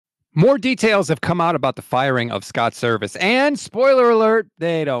More details have come out about the firing of Scott Servais, and spoiler alert,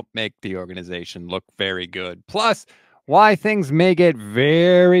 they don't make the organization look very good. Plus, why things may get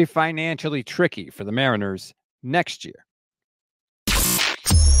very financially tricky for the Mariners next year.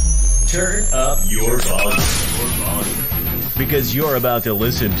 Turn up your volume. Because you're about to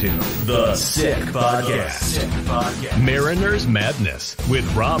listen to The Sick Podcast. Mariners Madness with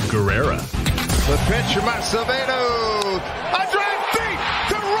Rob Guerrera. The pitch from Acevedo. A drive deep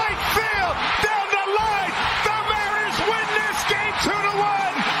to right field. Down the line. The Mariners win this game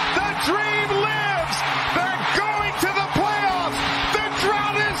 2-1. The dream lives. They're going to the playoffs. The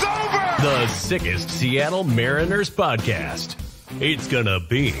drought is over. The sickest Seattle Mariners podcast. It's gonna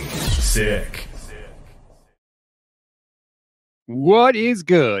be sick. What is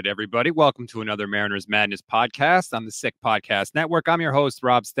good, everybody? Welcome to another Mariners Madness podcast on the Sick Podcast Network. I'm your host,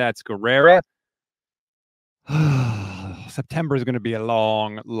 Rob Stats Guerrera. September is going to be a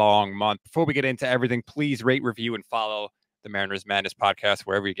long, long month. Before we get into everything, please rate, review, and follow the Mariners Madness podcast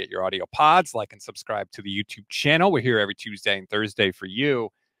wherever you get your audio pods. Like and subscribe to the YouTube channel. We're here every Tuesday and Thursday for you.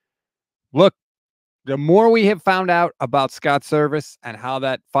 Look, the more we have found out about Scott Servais and how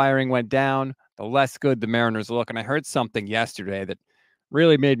that firing went down, the less good the Mariners look. And I heard something yesterday that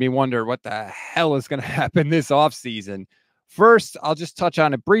really made me wonder what the hell is going to happen this offseason. First, I'll just touch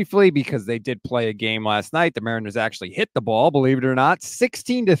on it briefly because they did play a game last night. The Mariners actually hit the ball, believe it or not.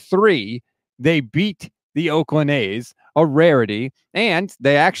 16-3, they beat the Oakland A's, a rarity. And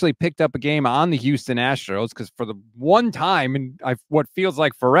they actually picked up a game on the Houston Astros because for the one time in what feels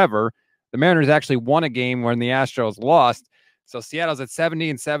like forever, the Mariners actually won a game when the Astros lost. So Seattle's at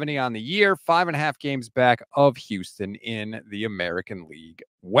 70-70 on the year, 5.5 games back of Houston in the American League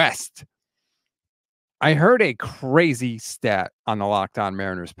West. I heard a crazy stat on the Locked On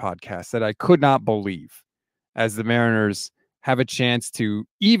Mariners podcast that I could not believe, as the Mariners have a chance to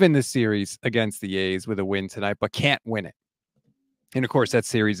even the series against the A's with a win tonight, but can't win it. And of course, that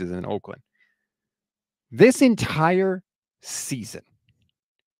series is in Oakland. This entire season,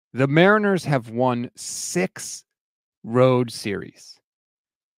 the Mariners have won 6 road series.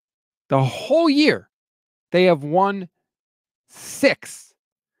 The whole year, they have won 6.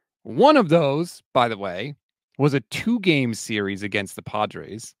 One of those, by the way, was a 2-game series against the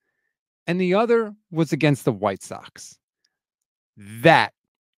Padres, and the other was against the White Sox. That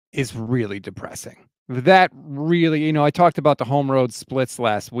is really depressing. That really, I talked about the home road splits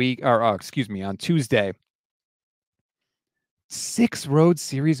last week, on Tuesday. 6 road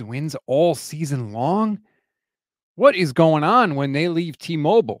series wins all season long. What is going on when they leave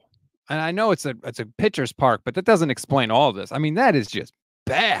T-Mobile? And I know it's a pitcher's park, but that doesn't explain all of this. I mean, that is just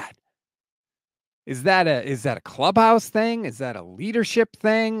bad. Is that a clubhouse thing? Is that a leadership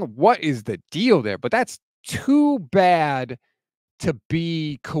thing? What is the deal there? But that's too bad to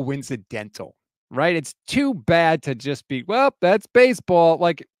be coincidental, right? It's too bad to just be, well, that's baseball.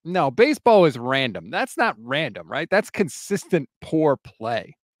 Like, no, baseball is random. That's not random, right? That's consistent poor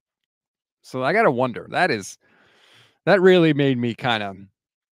play. So I got to wonder. That really made me kind of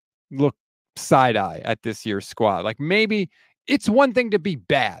look side-eye at this year's squad. Like, maybe it's one thing to be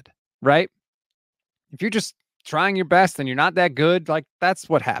bad, right? If you're just trying your best and you're not that good, like, that's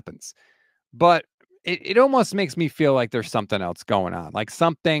what happens. But it almost makes me feel like there's something else going on. Like,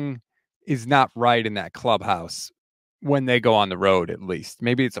 something is not right in that clubhouse when they go on the road, at least.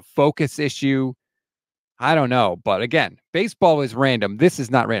 Maybe it's a focus issue. I don't know. But again, baseball is random. This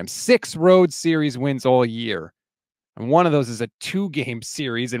is not random. 6 road series wins all year. And one of those is a 2-game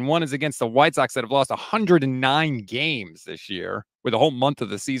series, and one is against the White Sox that have lost 109 games this year with a whole month of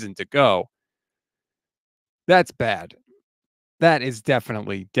the season to go. That's bad. That is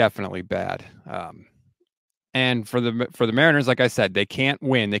definitely bad. And for the Mariners, like I said, they can't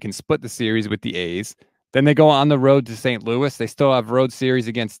win. They can split the series with the A's. Then they go on the road to St. Louis. They still have road series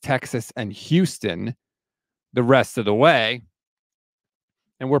against Texas and Houston the rest of the way.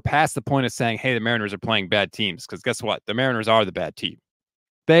 And we're past the point of saying, hey, the Mariners are playing bad teams. Because guess what? The Mariners are the bad team.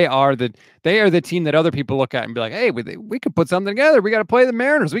 They are the team that other people look at and be like, hey, we could put something together. We got to play the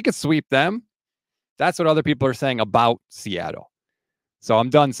Mariners. We could sweep them. That's what other people are saying about Seattle. So I'm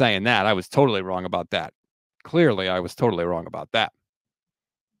done saying that. I was totally wrong about that. Clearly, I was totally wrong about that.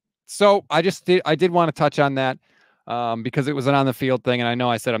 So I did want to touch on that because it was an on-the-field thing. And I know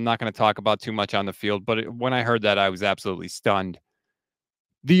I said I'm not going to talk about too much on the field. But when I heard that, I was absolutely stunned.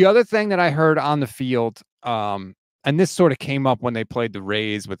 The other thing that I heard on the field, and this sort of came up when they played the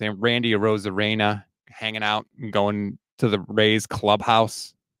Rays with Randy Arozarena hanging out and going to the Rays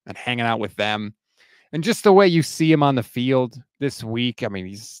clubhouse and hanging out with them. And just the way you see him on the field this week, I mean,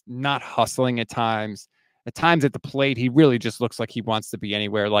 he's not hustling at times. At times at the plate, he really just looks like he wants to be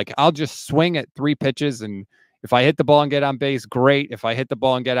anywhere. Like, I'll just swing at 3 pitches, and if I hit the ball and get on base, great. If I hit the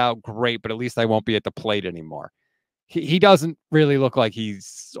ball and get out, great. But at least I won't be at the plate anymore. He doesn't really look like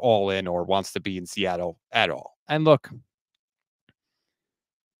he's all in or wants to be in Seattle at all. And look,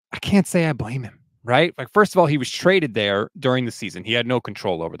 I can't say I blame him, right? Like, first of all, he was traded there during the season. He had no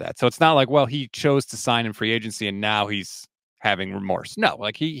control over that. So it's not like, well, he chose to sign in free agency and now he's having remorse. No,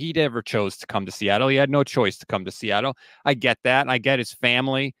 like he never chose to come to Seattle. He had no choice to come to Seattle. I get that. I get his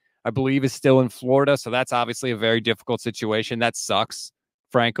family, I believe, is still in Florida. So that's obviously a very difficult situation. That sucks,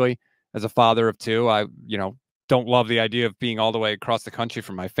 frankly. As a father of 2, I, don't love the idea of being all the way across the country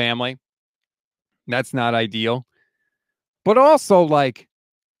from my family. That's not ideal. But also, like,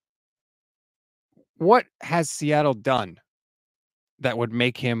 what has Seattle done that would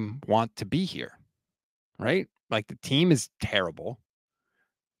make him want to be here? Right? Like, the team is terrible.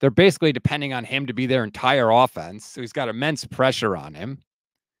 They're basically depending on him to be their entire offense. So he's got immense pressure on him.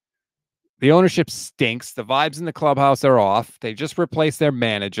 The ownership stinks. The vibes in the clubhouse are off. They just replaced their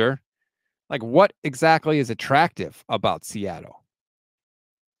manager. Like, what exactly is attractive about Seattle?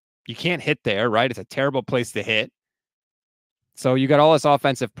 You can't hit there, right? It's a terrible place to hit. So you got all this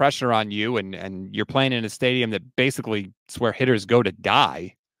offensive pressure on you, and you're playing in a stadium that basically is where hitters go to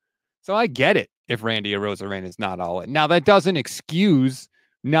die. So I get it if Randy Arozarena is not all in. Now, that doesn't excuse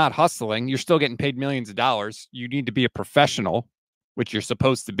not hustling. You're still getting paid millions of dollars. You need to be a professional, which you're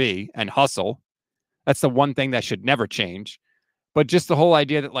supposed to be, and hustle. That's the one thing that should never change. But just the whole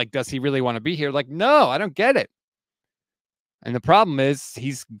idea that, like, does he really want to be here? Like, no, I don't get it. And the problem is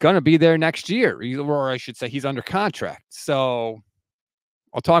he's going to be there next year, or I should say he's under contract. So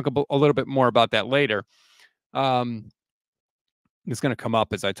I'll talk a little bit more about that later. It's going to come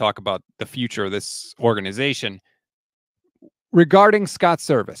up as I talk about the future of this organization. Regarding Scott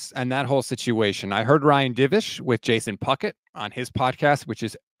Servais and that whole situation, I heard Ryan Divish with Jason Puckett on his podcast, which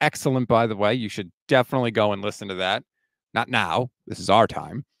is excellent, by the way. You should definitely go and listen to that. Not now. This is our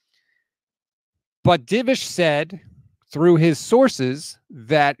time. But Divish said through his sources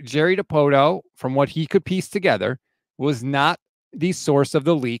that Jerry Dipoto, from what he could piece together, was not the source of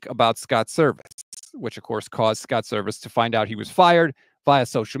the leak about Scott Servais, which of course caused Scott Servais to find out he was fired via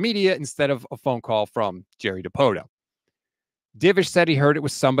social media instead of a phone call from Jerry Dipoto. Divish said he heard it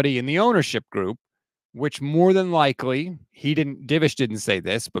was somebody in the ownership group, which more than likely, Divish didn't say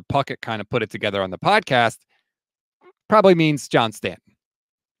this, but Puckett kind of put it together on the podcast, probably means John Stanton,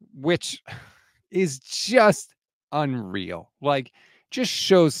 which is just unreal. Like, just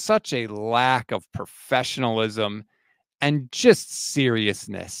shows such a lack of professionalism and just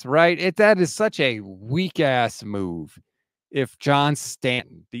seriousness, right? That is such a weak ass move. If John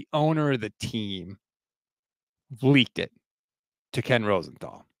Stanton, the owner of the team, leaked it to Ken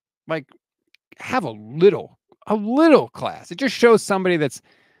Rosenthal, like, have a little class. It just shows somebody that's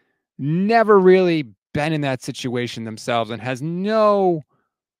never really been in that situation themselves and has no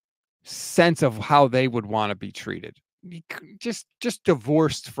sense of how they would want to be treated. Just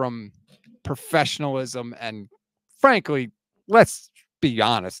divorced from professionalism and, frankly, let's be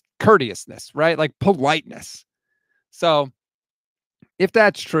honest, courteousness, right? Like, politeness. So if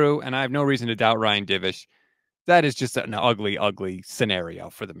that's true, and I have no reason to doubt Ryan Divish, that is just an ugly, ugly scenario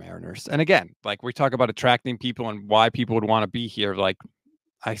for the Mariners. And again, like, we talk about attracting people and why people would want to be here. Like,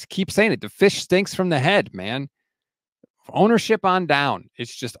 I keep saying it, the fish stinks from the head, man. Ownership on down.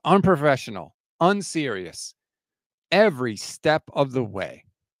 It's just unprofessional, unserious, every step of the way.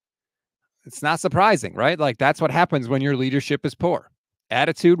 It's not surprising, right? Like, that's what happens when your leadership is poor.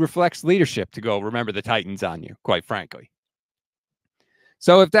 Attitude reflects leadership, to go remember the Titans on you, quite frankly.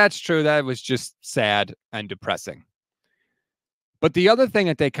 So if that's true, that was just sad and depressing. But the other thing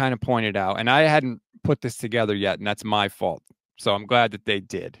that they kind of pointed out, and I hadn't put this together yet, and that's my fault, so I'm glad that they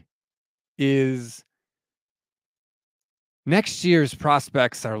did, is next year's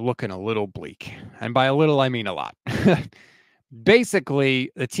prospects are looking a little bleak. And by a little, I mean a lot. Basically,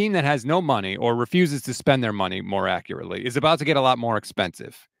 the team that has no money, or refuses to spend their money, more accurately, is about to get a lot more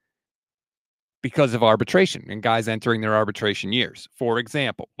expensive because of arbitration and guys entering their arbitration years. For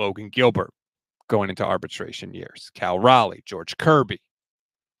example, Logan Gilbert going into arbitration years, Cal Raleigh, George Kirby,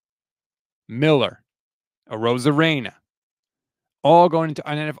 Miller, Arozarena, all going into,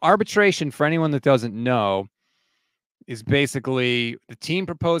 and if arbitration, for anyone that doesn't know, is basically the team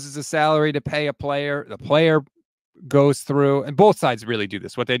proposes a salary to pay a player, the player goes through, and both sides really do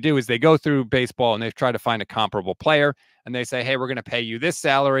this. What they do is they go through baseball and they try to find a comparable player, and they say, hey, we're going to pay you this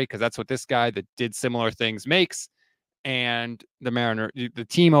salary because that's what this guy that did similar things makes. And the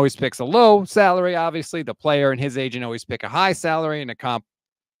team always picks a low salary, obviously. The player and his agent always pick a high salary, and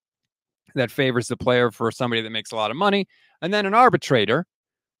that favors the player for somebody that makes a lot of money. And then an arbitrator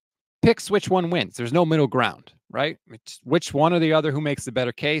picks which one wins. There's no middle ground, right? It's which one or the other who makes the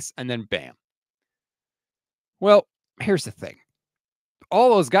better case, and then bam. Well, here's the thing.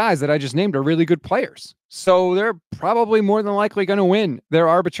 All those guys that I just named are really good players. So they're probably more than likely going to win their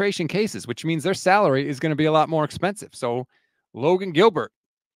arbitration cases, which means their salary is going to be a lot more expensive. So Logan Gilbert,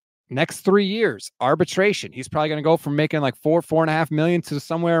 next 3 years, arbitration. He's probably going to go from making like $4.5 million to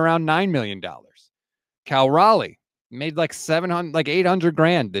somewhere around $9 million. Cal Raleigh made like 800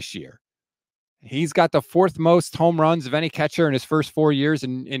 grand this year. He's got the 4th most home runs of any catcher in his first 4 years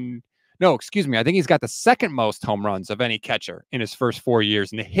I think he's got the 2nd most home runs of any catcher in his first 4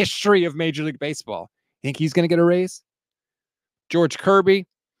 years in the history of Major League Baseball. Think he's going to get a raise? George Kirby,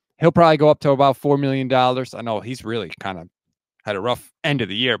 he'll probably go up to about $4 million. I know he's really kind of had a rough end of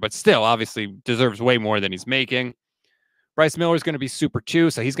the year, but still obviously deserves way more than he's making. Bryce Miller is going to be super too,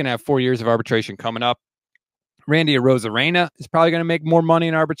 so he's going to have 4 years of arbitration coming up. Randy Arozarena is probably going to make more money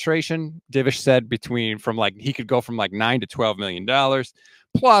in arbitration. Divish said he could go from like $9 to $12 million.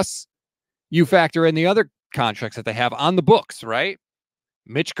 Plus, you factor in the other contracts that they have on the books, right?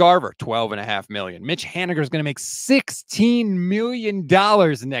 Mitch Garver, $12.5 million. Mitch Haniger is going to make $16 million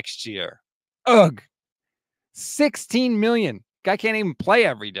next year. Ugh. $16 million. Guy can't even play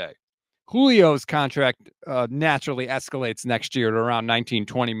every day. Julio's contract naturally escalates next year to around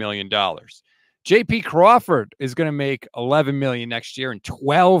 $19-20 million. JP Crawford is going to make $11 million next year and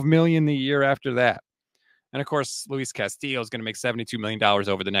 $12 million the year after that. And of course, Luis Castillo is going to make $72 million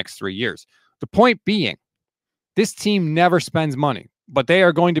over the next 3 years. The point being, this team never spends money, but they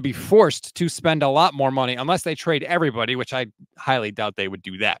are going to be forced to spend a lot more money unless they trade everybody, which I highly doubt they would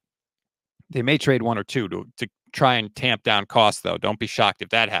do that. They may trade one or two to try and tamp down costs, though. Don't be shocked if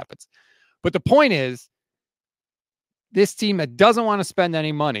that happens. But the point is, this team that doesn't want to spend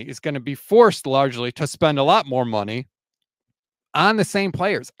any money is going to be forced largely to spend a lot more money on the same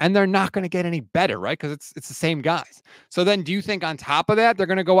players, and they're not going to get any better, right? Because it's the same guys. So then do you think on top of that, they're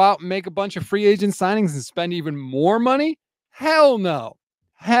going to go out and make a bunch of free agent signings and spend even more money? Hell no.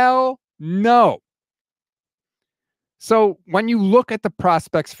 Hell no. So when you look at the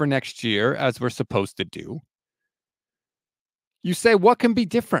prospects for next year, as we're supposed to do, you say, what can be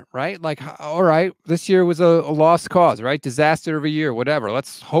different, right? Like, all right, this year was a lost cause, right? Disaster of a year, whatever.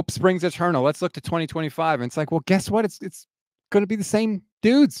 Let's hope springs eternal. Let's look to 2025. And it's like, well, guess what? It's going to be the same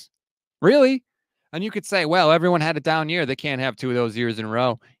dudes, really. And you could say, well, everyone had a down year. They can't have 2 of those years in a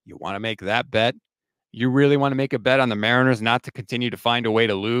row. You want to make that bet? You really want to make a bet on the Mariners not to continue to find a way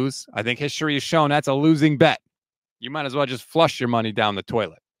to lose? I think history has shown that's a losing bet. You might as well just flush your money down the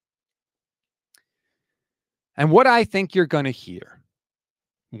toilet. And what I think you're going to hear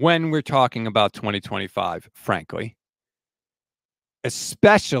when we're talking about 2025, frankly,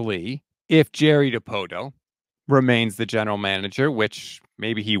 especially if Jerry Dipoto remains the general manager, which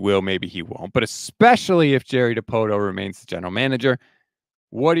maybe he will, maybe he won't, but especially if Jerry Dipoto remains the general manager,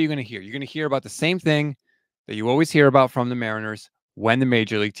 what are you going to hear? You're going to hear about the same thing that you always hear about from the Mariners when the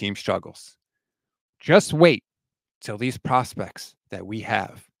major league team struggles. Just wait till these prospects that we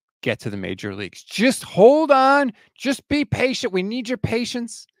have get to the major leagues. Just hold on. Just be patient. We need your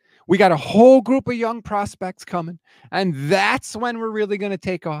patience. We got a whole group of young prospects coming, and that's when we're really going to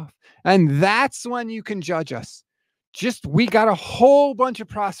take off. And that's when you can judge us. We got a whole bunch of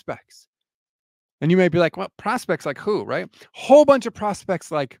prospects. And you may be like, well, prospects like who, right? Whole bunch of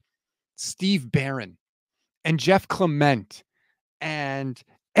prospects like Steve Barron and Jeff Clement and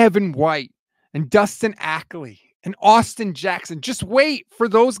Evan White and Dustin Ackley and Austin Jackson. Just wait for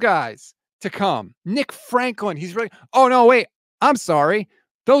those guys to come. Nick Franklin, he's really, oh no, wait, I'm sorry.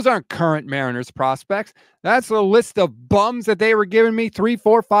 Those aren't current Mariners prospects. That's a list of bums that they were giving me 3,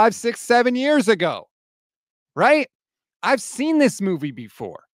 4, 5, 6, 7 years ago. Right? I've seen this movie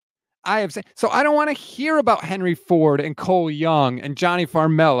before. So I don't want to hear about Henry Ford and Cole Young and Johnny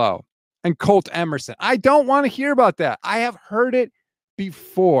Farmello and Colt Emerson. I don't want to hear about that. I have heard it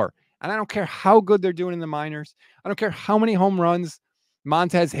before. And I don't care how good they're doing in the minors. I don't care how many home runs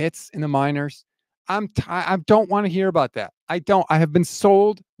Montez hits in the minors. I don't want to hear about that. I have been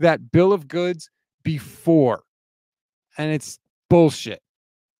sold that bill of goods before. And it's bullshit.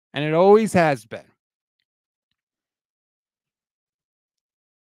 And it always has been.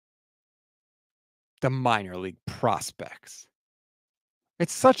 The minor league prospects.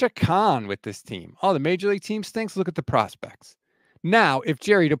 It's such a con with this team. Oh, the major league team stinks. Look at the prospects. Now, if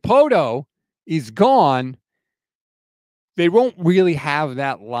Jerry Dipoto is gone, they won't really have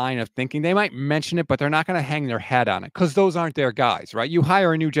that line of thinking. They might mention it, but they're not going to hang their head on it because those aren't their guys, right? You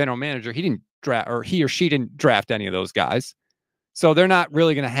hire a new general manager. He or she didn't draft any of those guys. So they're not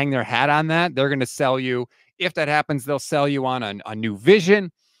really going to hang their hat on that. They're going to sell you. If that happens, they'll sell you on a new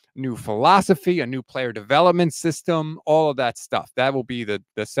vision, new philosophy, a new player development system, all of that stuff. That will be the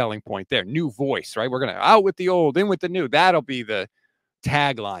selling point there. New voice, right? We're going to out with the old, in with the new. That'll be the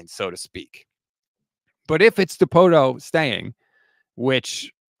tagline, so to speak. But if it's Dipoto staying,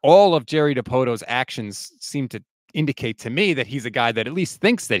 which all of Jerry Dipoto's actions seem to indicate to me that he's a guy that at least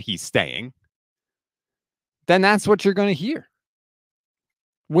thinks that he's staying, then that's what you're going to hear,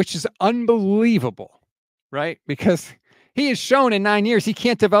 which is unbelievable, right? Because he has shown in 9 years he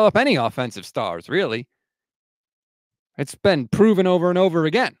can't develop any offensive stars, really. It's been proven over and over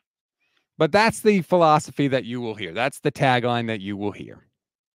again. But that's the philosophy that you will hear. That's the tagline that you will hear.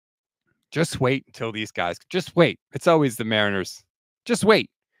 Just wait until these guys, just wait. It's always the Mariners. Just wait.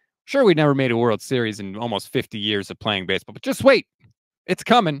 Sure, we never made a World Series in almost 50 years of playing baseball, but just wait. It's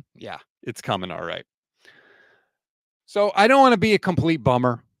coming. Yeah, it's coming. All right. So I don't want to be a complete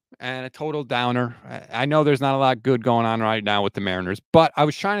bummer and a total downer. I know there's not a lot good going on right now with the Mariners, but I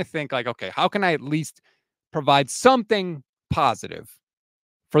was trying to think like, okay, how can I at least provide something positive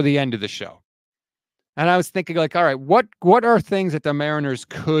for the end of the show? And I was thinking like, all right, what are things that the Mariners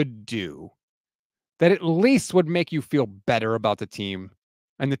could do that at least would make you feel better about the team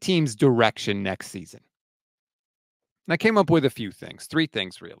and the team's direction next season? And I came up with a few things, 3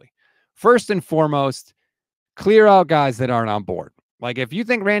 things really. First and foremost, clear out guys that aren't on board. Like if you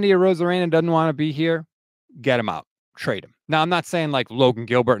think Randy Arozarena doesn't want to be here, get him out, trade him. Now, I'm not saying like Logan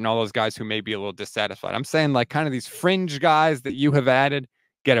Gilbert and all those guys who may be a little dissatisfied. I'm saying like kind of these fringe guys that you have added,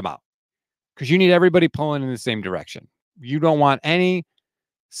 get them out. Because you need everybody pulling in the same direction. You don't want any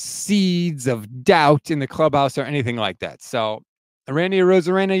seeds of doubt in the clubhouse or anything like that. So Randy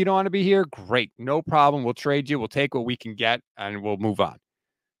Arozarena, you don't want to be here? Great. No problem. We'll trade you. We'll take what we can get and we'll move on.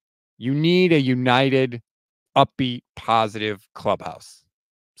 You need a united, upbeat, positive clubhouse.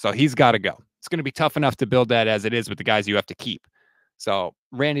 So he's got to go. It's going to be tough enough to build that as it is with the guys you have to keep. So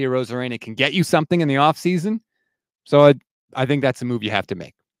Randy Arozarena can get you something in the offseason. So I think that's a move you have to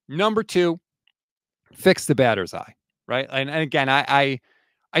make. Number 2, fix the batter's eye, right? And again, I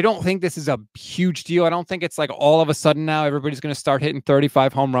don't think this is a huge deal. I don't think it's like all of a sudden now everybody's going to start hitting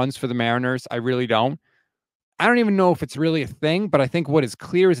 35 home runs for the Mariners. I really don't. I don't even know if it's really a thing, but I think what is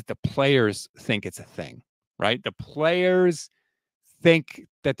clear is that the players think it's a thing, right? The players think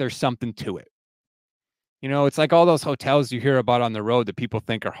that there's something to it. You know, it's like all those hotels you hear about on the road that people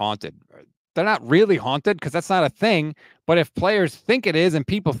think are haunted. They're not really haunted because that's not a thing. But if players think it is and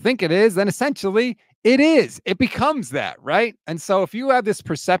people think it is, then essentially it is. It becomes that, right? And so if you have this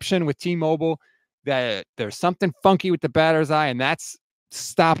perception with T-Mobile that there's something funky with the batter's eye and that's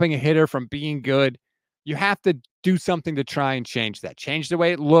stopping a hitter from being good, you have to do something to try and change that. Change the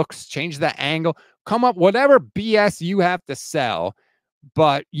way it looks, change the angle, come up, whatever BS you have to sell,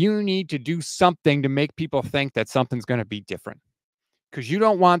 but you need to do something to make people think that something's going to be different. Because you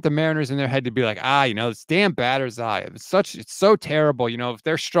don't want the Mariners in their head to be like, this damn batter's eye. It's so terrible. You know, if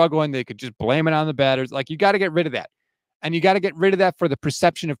they're struggling, they could just blame it on the batters. Like, you got to get rid of that. And you got to get rid of that for the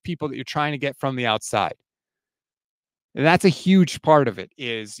perception of people that you're trying to get from the outside. And that's a huge part of it,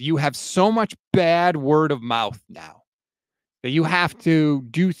 is you have so much bad word of mouth now that you have to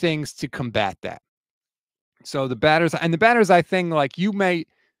do things to combat that. So the batter's eye thing, like, you may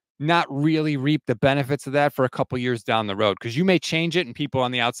not really reap the benefits of that for a couple years down the road, because you may change it and people on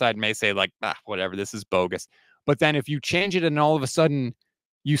the outside may say like, whatever, this is bogus. But then if you change it and all of a sudden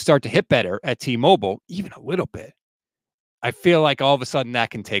you start to hit better at T-Mobile, even a little bit, I feel like all of a sudden that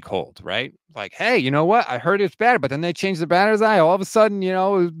can take hold, right? Like, hey, you know what? I heard it's bad, but then they changed the batter's eye. All of a sudden, you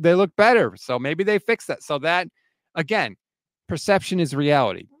know, they look better. So maybe they fix that. So that, again, perception is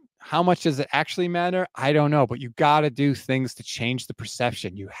reality. How much does it actually matter? I don't know, but you got to do things to change the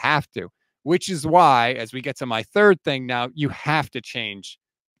perception. You have to, which is why, as we get to my third thing now, you have to change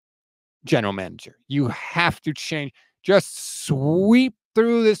general manager. You have to change, just sweep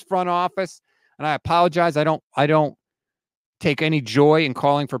through this front office. And I apologize. I don't take any joy in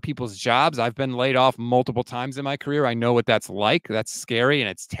calling for people's jobs. I've been laid off multiple times in my career. I know what that's like. That's scary and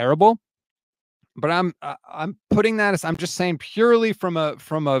it's terrible. But I'm putting that as, I'm just saying purely from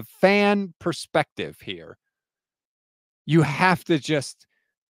a fan perspective here. You have to just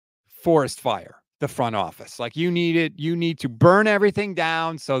forest fire the front office. Like, you need to burn everything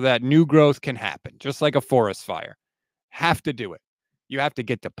down so that new growth can happen, just like a forest fire. Have to do it. You have to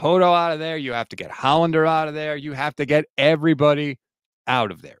get Dipoto out of there. You have to get Hollander out of there. You have to get everybody out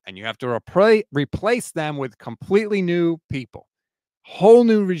of there. And you have to replace them with completely new people. Whole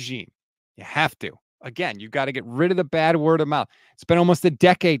new regime. You have to. Again, you got to get rid of the bad word of mouth. It's been almost a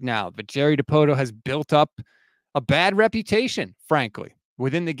decade now that Jerry Dipoto has built up a bad reputation, frankly,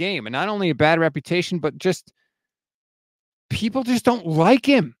 within the game. And not only a bad reputation, but just people just don't like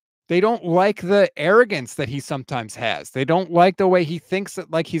him. They don't like the arrogance that he sometimes has. They don't like the way he thinks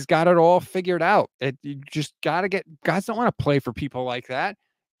that like he's got it all figured out. You just got to guys don't want to play for people like that.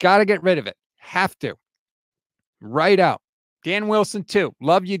 Got to get rid of it. Have to. Right out. Dan Wilson, too.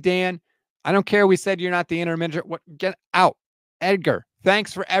 Love you, Dan. I don't care. We said you're not the intermediate. What? Get out. Edgar.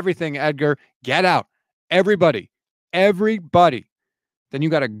 Thanks for everything, Edgar. Get out. Everybody. Then you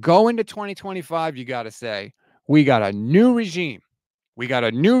got to go into 2025. You got to say, we got a new regime. We got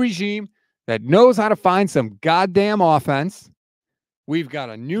a new regime that knows how to find some goddamn offense. We've got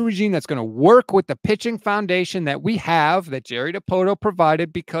a new regime that's going to work with the pitching foundation that we have, that Jerry Dipoto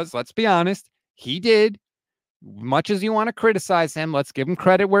provided, because let's be honest, he did. Much as you want to criticize him, let's give him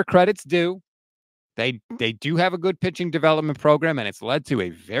credit where credit's due. They do have a good pitching development program, and it's led to a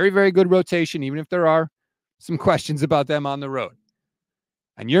very, very good rotation, even if there are some questions about them on the road.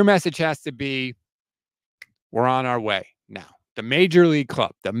 And your message has to be, we're on our way now. The Major League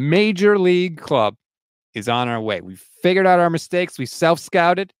Club is on our way. We've figured out our mistakes. We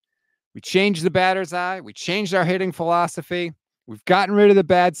self-scouted. We changed the batter's eye. We changed our hitting philosophy. We've gotten rid of the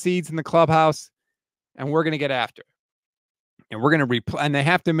bad seeds in the clubhouse, and we're going to get after it. And we're going to and they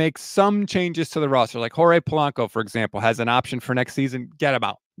have to make some changes to the roster. Like Jorge Polanco, for example, has an option for next season. Get him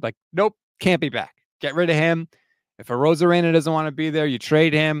out. Like, nope, can't be back. Get rid of him. If Arozarena doesn't want to be there, you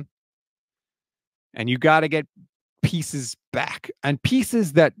trade him. And you got to get pieces back, and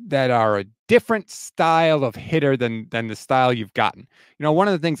pieces that are a different style of hitter than the style you've gotten. You know, one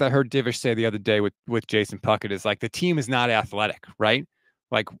of the things I heard Divish say the other day with Jason Puckett is like, the team is not athletic, right?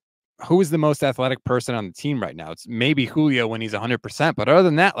 Like, who is the most athletic person on the team right now? It's maybe Julio when he's 100%, but other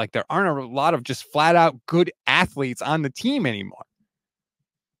than that, like, there aren't a lot of just flat out good athletes on the team anymore.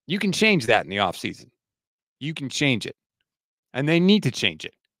 You can change that in the offseason. You can change it, and they need to change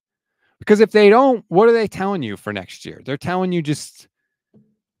it. Because if they don't, what are they telling you for next year? They're telling you just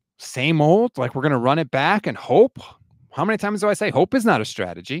same old, like we're going to run it back and hope. How many times do I say hope is not a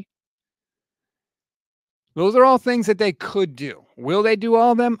strategy? Those are all things that they could do. Will they do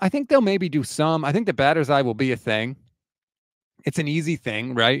all of them? I think they'll maybe do some. I think the batter's eye will be a thing. It's an easy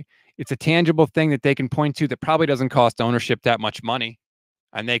thing, right? It's a tangible thing that they can point to that probably doesn't cost ownership that much money.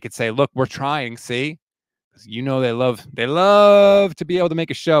 And they could say, look, we're trying, see? You know, they love to be able to make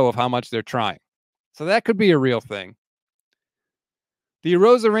a show of how much they're trying. So that could be a real thing. The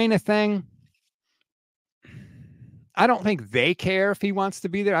Arozarena thing, I don't think they care if he wants to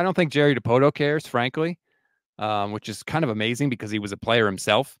be there. I don't think Jerry Dipoto cares, frankly, which is kind of amazing because he was a player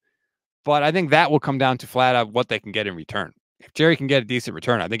himself. But I think that will come down to flat out what they can get in return. If Jerry can get a decent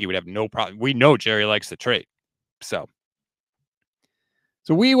return, I think he would have no problem. We know Jerry likes to trade. So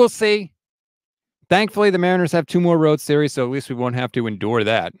we will see. Thankfully, the Mariners have 2 more road series, so at least we won't have to endure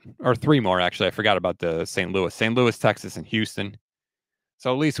that. Or 3 more, actually. I forgot about the St. Louis, Texas, and Houston. So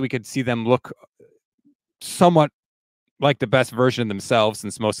at least we could see them look somewhat like the best version of themselves,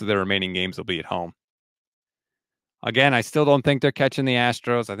 since most of their remaining games will be at home. Again, I still don't think they're catching the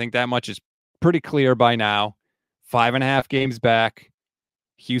Astros. I think that much is pretty clear by now. 5.5 games back.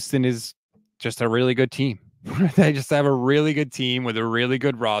 Houston is just a really good team. They just have a really good team with a really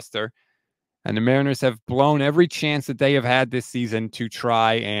good roster. And the Mariners have blown every chance that they have had this season to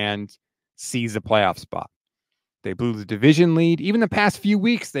try and seize a playoff spot. They blew the division lead. Even the past few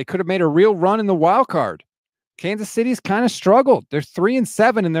weeks, they could have made a real run in the wild card. Kansas City's kind of struggled. They're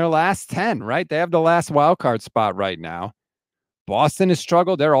 3-7 in their last 10, right? They have the last wild card spot right now. Boston has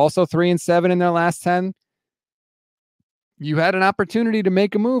struggled. They're also 3-7 in their last 10. You had an opportunity to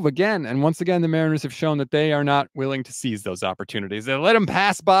make a move again. And once again, the Mariners have shown that they are not willing to seize those opportunities. They let them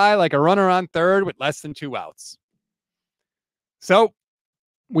pass by like a runner on third with less than 2 outs. So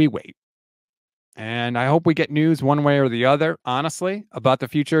we wait. And I hope we get news one way or the other, honestly, about the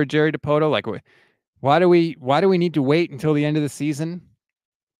future of Jerry Dipoto. Like, why do we need to wait until the end of the season?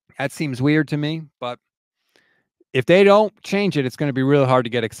 That seems weird to me. But if they don't change it, it's going to be really hard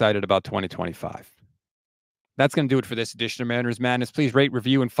to get excited about 2025. That's going to do it for this edition of Mariners Madness. Please rate,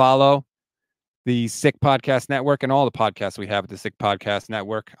 review, and follow the Sick Podcast Network and all the podcasts we have at the Sick Podcast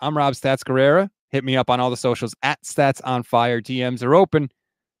Network. I'm Rob Stats Guerrera. Hit me up on all the socials at Stats on Fire. DMs are open.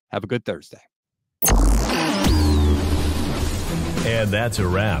 Have a good Thursday. And that's a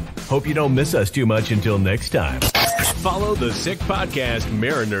wrap. Hope you don't miss us too much until next time. Follow the Sick Podcast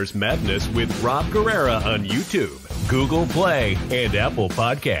Mariners Madness with Rob Guerrera on YouTube, Google Play, and Apple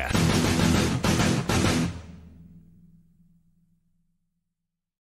Podcasts.